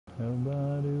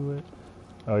Everybody wait.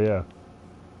 Oh yeah.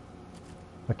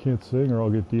 I can't sing or I'll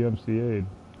get DMCA'd.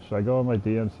 Should I go on my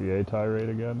DMCA tirade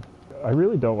again? I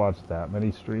really don't watch that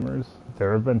many streamers.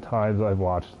 There have been times I've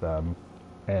watched them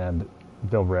and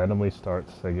they'll randomly start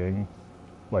singing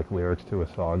like lyrics to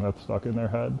a song that's stuck in their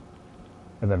head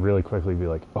and then really quickly be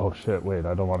like, oh shit, wait,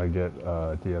 I don't want to get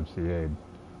DMCA'd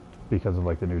because of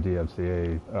like the new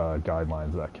DMCA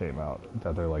guidelines that came out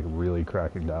that they're like really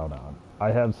cracking down on.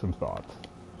 I have some thoughts.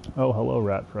 Oh, hello,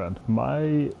 rat friend.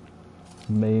 My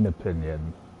main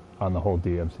opinion on the whole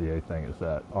DMCA thing is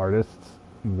that artists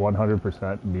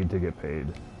 100% need to get paid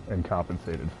and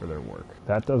compensated for their work.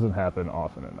 That doesn't happen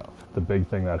often enough. The big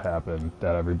thing that happened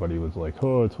that everybody was like,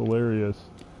 oh, it's hilarious,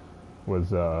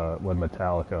 was when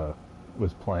Metallica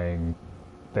was playing.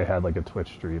 They had like a Twitch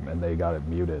stream and they got it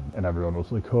muted and everyone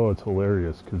was like, oh, it's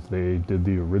hilarious because they did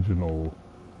the original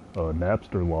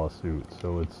Napster lawsuit,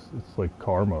 so it's like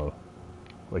karma,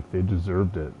 like they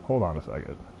deserved it. Hold on a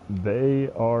second. They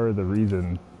are the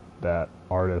reason that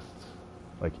artists,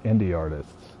 like indie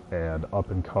artists and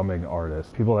up and coming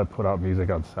artists, people that put out music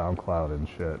on SoundCloud and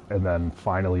shit, and then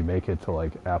finally make it to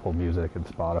like Apple Music and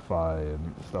Spotify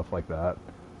and stuff like that.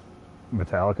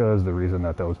 Metallica is the reason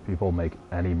that those people make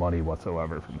any money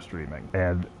whatsoever from streaming.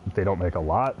 And they don't make a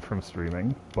lot from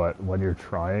streaming, but when you're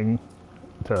trying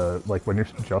to, like when you're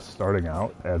just starting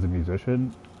out as a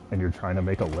musician and you're trying to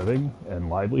make a living and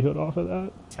livelihood off of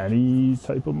that, any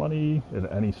type of money and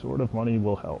any sort of money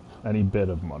will help. Any bit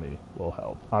of money will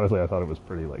help. Honestly, I thought it was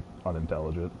pretty like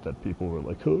unintelligent that people were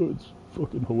like, oh, it's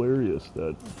fucking hilarious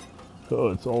that, oh,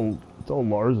 it's all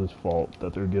Lars's fault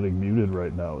that they're getting muted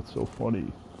right now. It's so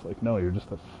funny. It's like, no, you're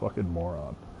just a fucking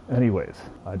moron. Anyways,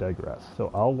 I digress.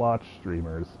 So I'll watch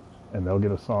streamers and they'll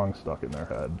get a song stuck in their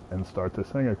head and start to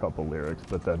sing a couple lyrics,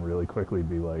 but then really quickly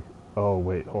be like, oh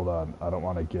wait, hold on, I don't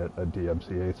want to get a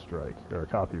DMCA strike or a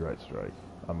copyright strike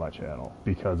on my channel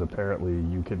because apparently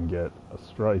you can get a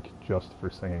strike just for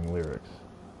singing lyrics.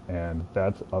 And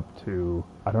that's up to,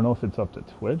 I don't know if it's up to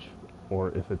Twitch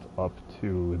or if it's up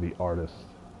to the artist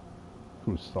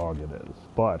whose song it is.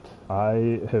 But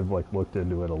I have like looked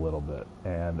into it a little bit,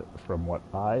 and from what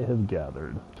I have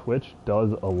gathered, Twitch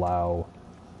does allow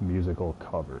musical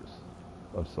covers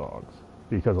of songs.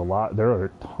 Because there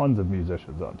are tons of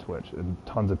musicians on Twitch and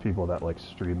tons of people that like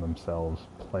stream themselves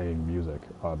playing music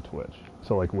on Twitch.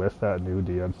 So like with that new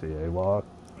DMCA law,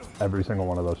 every single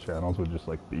one of those channels would just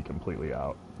like be completely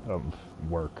out of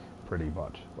work pretty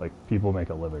much. Like people make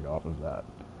a living off of that.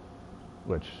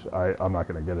 Which I'm not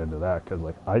going to get into that because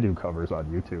like I do covers on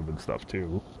YouTube and stuff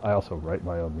too. I also write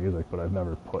my own music, but I've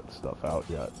never put stuff out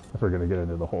yet. If we're going to get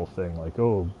into the whole thing like,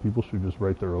 oh, people should just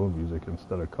write their own music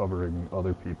instead of covering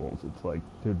other people's. It's like,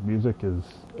 dude, music is,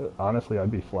 honestly,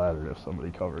 I'd be flattered if somebody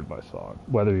covered my song.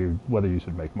 Whether you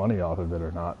should make money off of it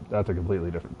or not, that's a completely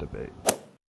different debate.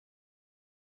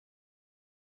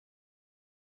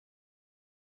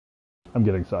 I'm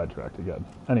getting sidetracked again.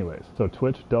 Anyways, so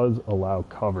Twitch does allow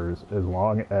covers as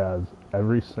long as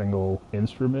every single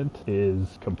instrument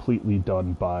is completely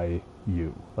done by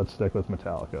you. Let's stick with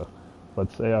Metallica.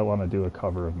 Let's say I want to do a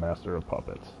cover of Master of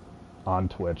Puppets on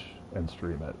Twitch and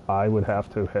stream it. I would have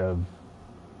to have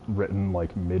written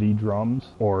like MIDI drums,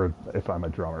 or if I'm a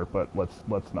drummer, but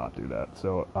let's not do that.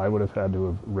 So I would have had to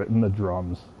have written the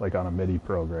drums like on a MIDI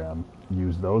program,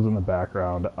 use those in the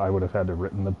background. I would have had to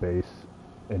written the bass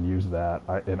and use that,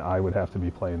 and I would have to be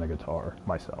playing the guitar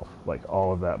myself, like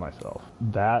all of that myself.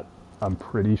 That, I'm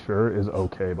pretty sure, is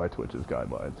okay by Twitch's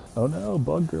guidelines. Oh no,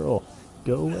 Bug Girl,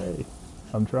 go away.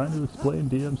 I'm trying to explain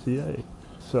DMCA.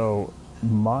 So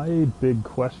my big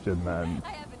question then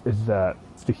is that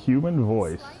the human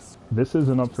voice, this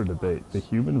isn't up for debate, the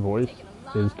human voice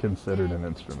is considered an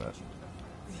instrument.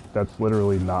 That's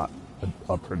literally not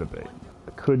up for debate.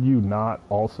 Could you not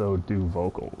also do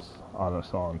vocals on a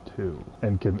song too?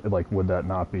 And would that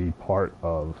not be part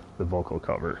of the vocal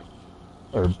cover?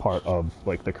 Or part of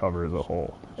like the cover as a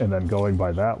whole? And then going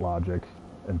by that logic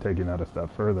and taking that a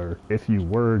step further, if you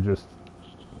were just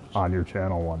on your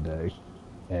channel one day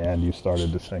and you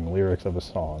started to sing lyrics of a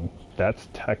song, that's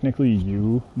technically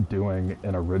you doing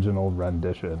an original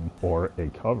rendition or a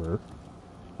cover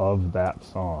of that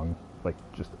song, like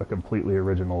just a completely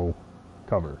original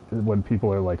cover. When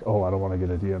people are like, oh, I don't want to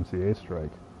get a DMCA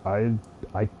strike,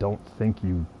 I don't think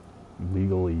you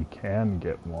legally can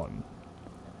get one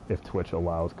if Twitch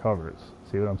allows covers.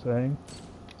 See what I'm saying?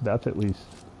 That's at least,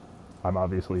 I'm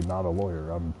obviously not a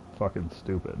lawyer, I'm fucking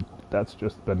stupid. That's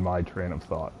just been my train of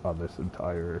thought on this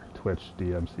entire Twitch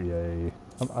DMCA,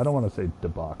 I don't want to say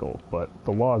debacle, but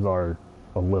the laws are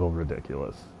a little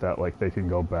ridiculous. That like they can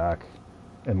go back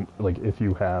and like if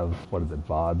you have, what is it,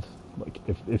 VODs Like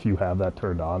if you have that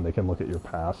turned on, they can look at your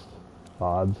past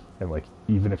VODs, and like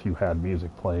even if you had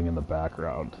music playing in the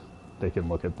background, they can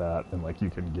look at that, and like you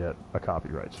can get a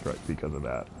copyright strike because of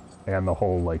that. And the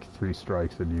whole like 3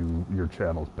 strikes and your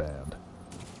channel's banned,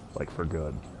 like for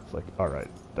good. It's like, all right,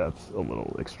 that's a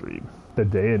little extreme. The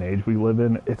day and age we live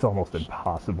in, it's almost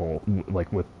impossible,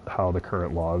 like with how the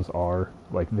current laws are.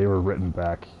 Like they were written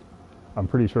back, I'm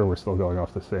pretty sure we're still going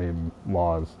off the same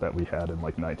laws that we had in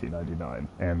like 1999.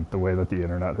 And the way that the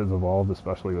internet has evolved,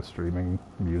 especially with streaming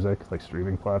music, like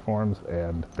streaming platforms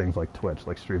and things like Twitch,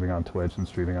 like streaming on Twitch and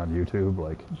streaming on YouTube,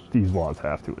 like these laws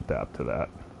have to adapt to that.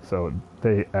 So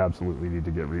they absolutely need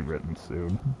to get rewritten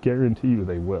soon. Guarantee you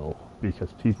they will,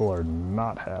 because people are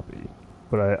not happy.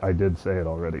 But I did say it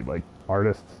already, like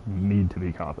artists need to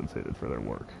be compensated for their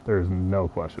work. There's no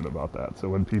question about that. So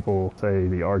when people say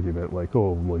the argument like,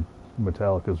 oh, like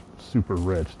Metallica's super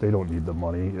rich, they don't need the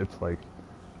money, it's like,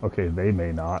 okay, they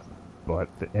may not, but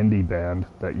the indie band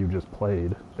that you just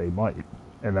played, they might.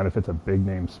 And then if it's a big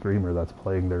name streamer that's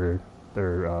playing their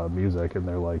music and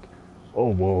they're like, oh,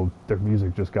 well, their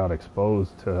music just got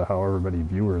exposed to however many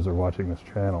viewers are watching this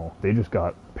channel, they just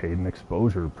got paid an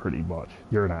exposure pretty much,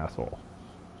 you're an asshole.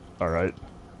 All right,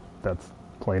 that's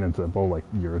plain and simple, like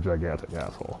you're a gigantic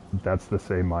asshole. That's the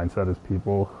same mindset as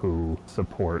people who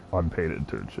support unpaid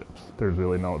internships. There's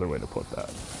really no other way to put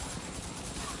that.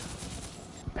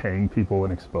 Paying people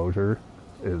an exposure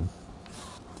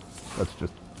that's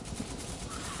just,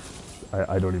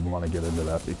 I don't even want to get into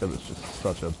that because it's just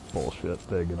such a bullshit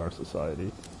thing in our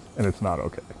society, and it's not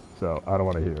okay. So I don't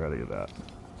want to hear any of that.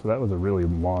 So that was a really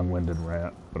long-winded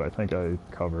rant, but I think I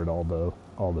covered all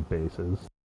the bases.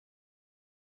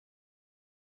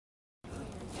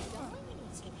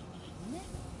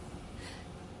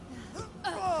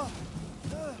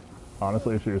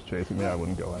 Honestly, if she was chasing me, I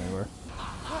wouldn't go anywhere.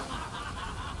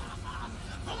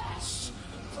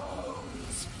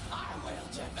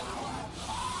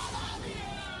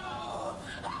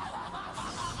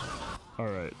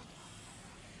 Alright.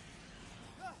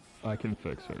 I can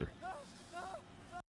fix her.